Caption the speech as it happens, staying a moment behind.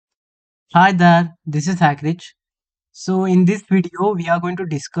Hi there, this is HackRich. So in this video, we are going to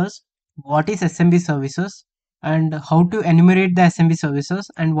discuss what is SMB services and how to enumerate the SMB services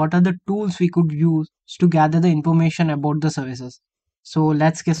and what are the tools we could use to gather the information about the services. So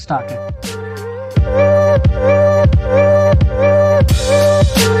let's get started.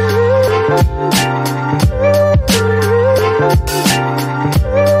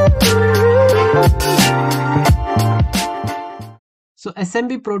 So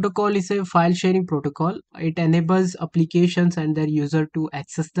SMB protocol is a file sharing protocol. It enables applications and their user to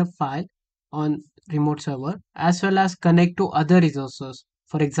access the file on remote server as well as connect to other resources,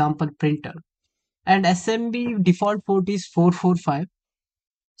 for example printer. And SMB default port is 445.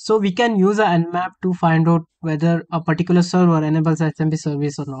 So we can use a nmap to find out whether a particular server enables SMB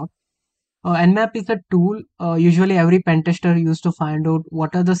service or not. Nmap is a tool usually every pen tester used to find out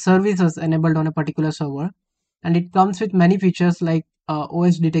what are the services enabled on a particular server, and it comes with many features like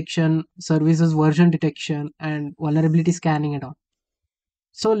OS detection, services version detection, and vulnerability scanning and all.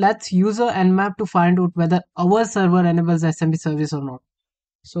 So let's use a nmap to find out whether our server enables SMB service or not.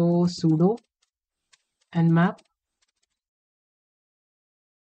 So sudo nmap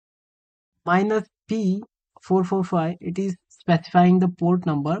minus p 445, it is specifying the port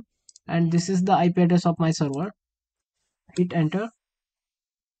number, and this is the IP address of my server. Hit enter,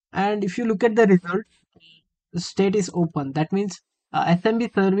 and if you look at the result, the state is open. That means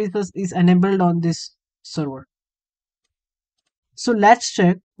SMB services is enabled on this server. So let's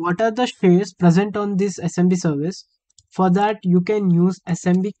check what are the shares present on this SMB service. For that you can use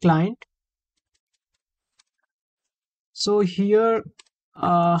SMB client. So here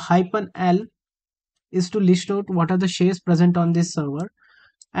 -l is to list out what are the shares present on this server.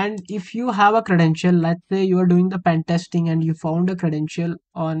 And if you have a credential, let's say you are doing the pen testing and you found a credential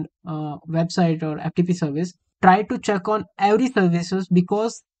on website or FTP service, try to check on every services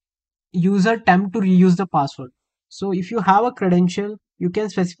because user tempt to reuse the password. So if you have a credential, you can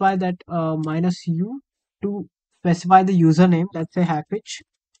specify that -u to specify the username, let's say HackRich,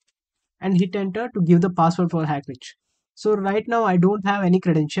 and hit enter to give the password for HackRich. So right now I don't have any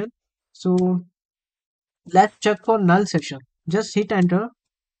credential. So let's check for null session. Just hit enter,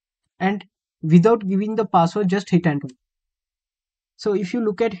 and without giving the password, just hit enter. So if you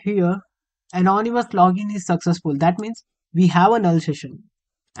look at here, anonymous login is successful. That means we have a null session.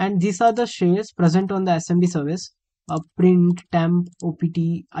 And these are the shares present on the SMB service: print, temp, OPT,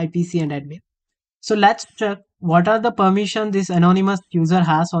 IPC, and admin. So let's check what are the permission this anonymous user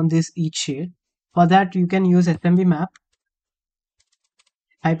has on this each share. For that, you can use smbmap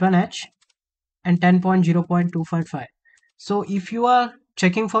 -h and 10.0.2.5. So if you are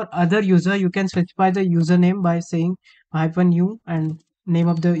checking for other user, you can specify the username by saying -u and name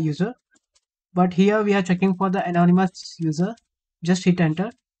of the user. But here we are checking for the anonymous user. Just hit enter,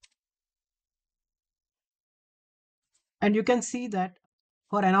 and you can see that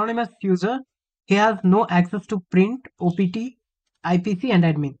for anonymous user, he has no access to print, OPT, IPC, and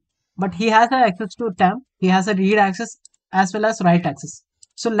admin. But he has access to temp, he has a read access as well as write access.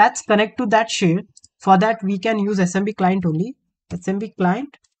 So let's connect to that share. For that, we can use SMB client only. SMB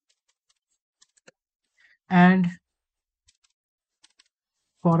client and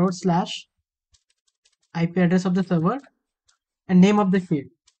 / IP address of the server and name of the field.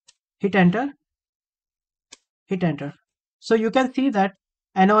 Hit enter, hit enter. So you can see that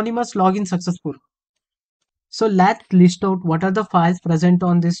anonymous login successful. So let's list out what are the files present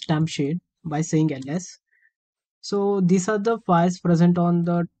on this temp shade by saying ls. So these are the files present on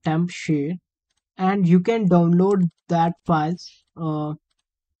the temp shade, and you can download that files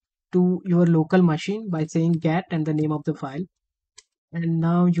to your local machine by saying get and the name of the file. And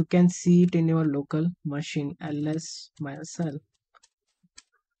now you can see it in your local machine ls-l.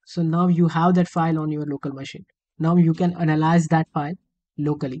 So now you have that file on your local machine. Now you can analyze that file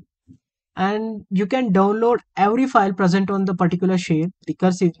locally, and you can download every file present on the particular share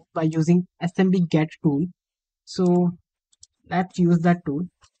recursively by using smbget tool. So let's use that tool,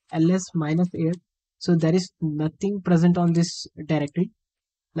 ls -a. So there is nothing present on this directory.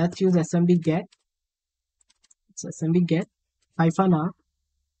 Let's use smbget. It's smbget -r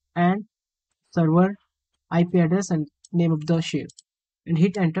and server IP address and name of the share, and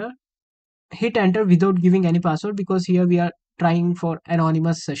hit enter. Hit enter without giving any password because here we are trying for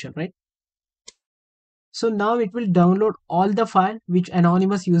anonymous session, right? So now it will download all the file which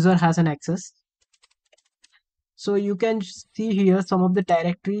anonymous user has an access. So you can see here some of the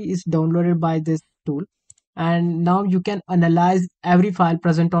directory is downloaded by this tool, and now you can analyze every file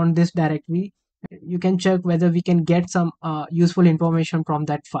present on this directory. You can check whether we can get some useful information from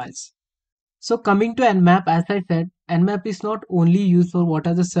that files. So coming to nmap, as I said, nmap is not only used for what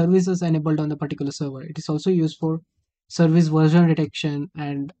are the services enabled on the particular server. It is also used for service version detection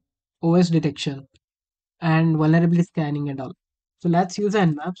and OS detection and vulnerability scanning and all. So let's use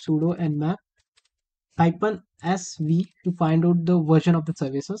nmap, sudo nmap -sv to find out the version of the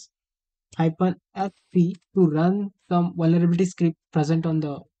services, -sc to run some vulnerability script present on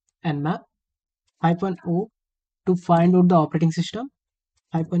the nmap, -o to find out the operating system,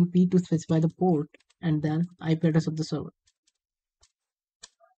 -p to specify the port, and then IP address of the server.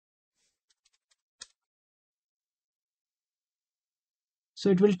 So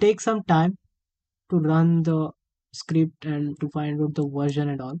it will take some time to run the script and to find out the version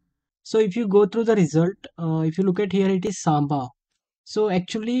and all. So if you go through the result, if you look at here, it is Samba. So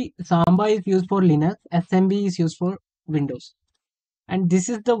actually Samba is used for Linux, SMB is used for Windows, and this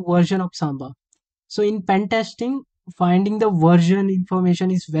is the version of Samba. So in pen testing, finding the version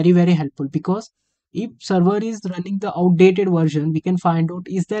information is very helpful, because if server is running the outdated version, we can find out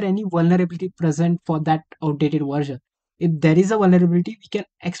is there any vulnerability present for that outdated version. If there is a vulnerability, we can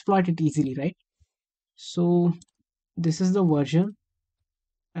exploit it easily, right? So this is the version,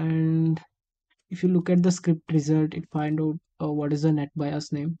 and if you look at the script result, it find out what is the net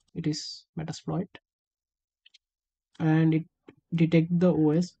bias name. It is metasploit, and it detect the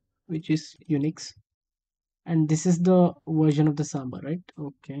OS, which is Unix, and this is the version of the Samba, right?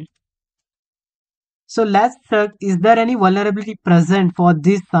 Okay. So let's check, is there any vulnerability present for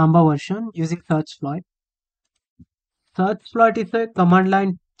this Samba version using searchsploit. Searchsploit is a command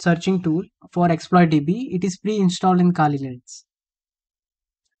line searching tool for exploitdb. It is pre-installed in Kali Linux.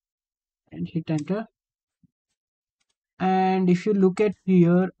 And hit enter. And if you look at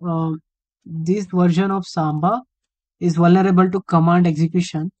here, this version of Samba is vulnerable to command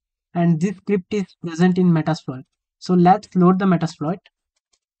execution, and this script is present in metasploit. So let's load the metasploit.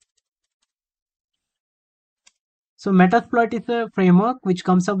 So metasploit is a framework which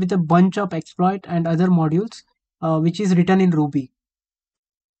comes up with a bunch of exploit and other modules, which is written in Ruby.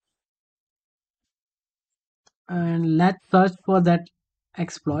 And let's search for that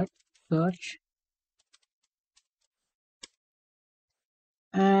exploit. Search,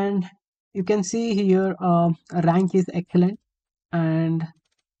 and you can see here rank is excellent, and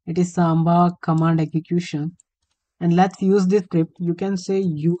it is Samba command execution. And let's use this script. You can say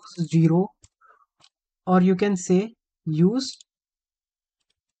use 0, or you can say use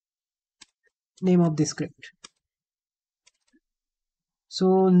name of the script.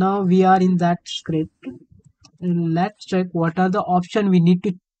 So now we are in that script, and let's check what are the options we need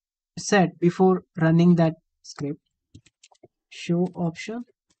to set before running that script. Show option,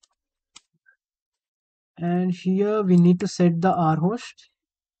 and here we need to set the R host,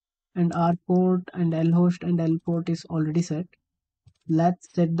 and R port and L host, and L port is already set. Let's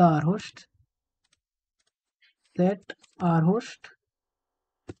set the R host. Set R host,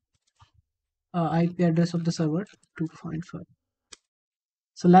 IP address of the server 2.5.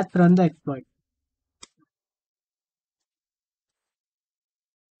 So let's run the exploit.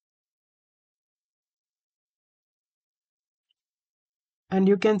 And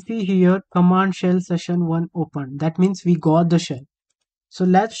you can see here command shell session 1 open. That means we got the shell. So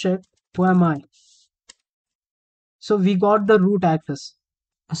let's check who am I. So we got the root access.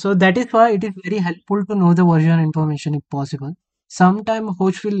 So that is why it is very helpful to know the version information if possible. Sometimes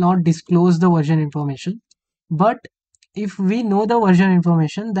host will not disclose the version information, but if we know the version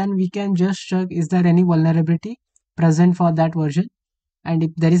information, then we can just check is there any vulnerability present for that version, and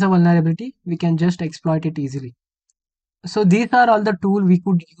if there is a vulnerability, we can just exploit it easily. So these are all the tools we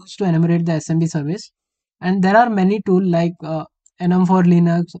could use to enumerate the SMB service, and there are many tools like enum for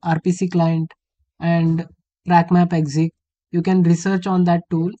Linux, RPC client, and TrackMap exec. You can research on that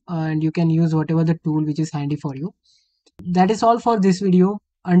tool, and you can use whatever the tool which is handy for you. That is all for this video.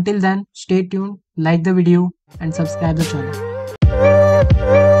 Until then, stay tuned, like the video, and subscribe the channel.